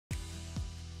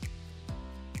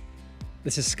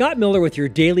This is Scott Miller with your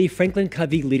daily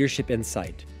FranklinCovey Leadership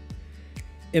Insight.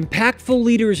 Impactful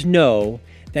leaders know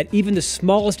that even the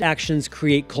smallest actions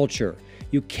create culture.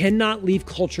 You cannot leave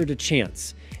culture to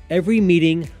chance. Every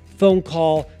meeting, phone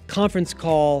call, conference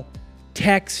call,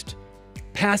 text,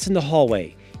 pass in the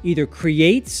hallway either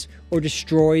creates or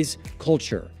destroys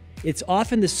culture. It's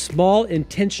often the small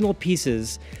intentional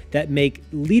pieces that make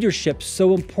leadership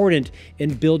so important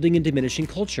in building and diminishing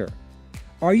culture.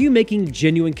 Are you making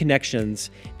genuine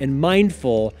connections and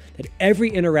mindful that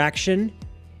every interaction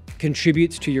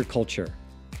contributes to your culture?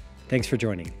 Thanks for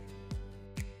joining.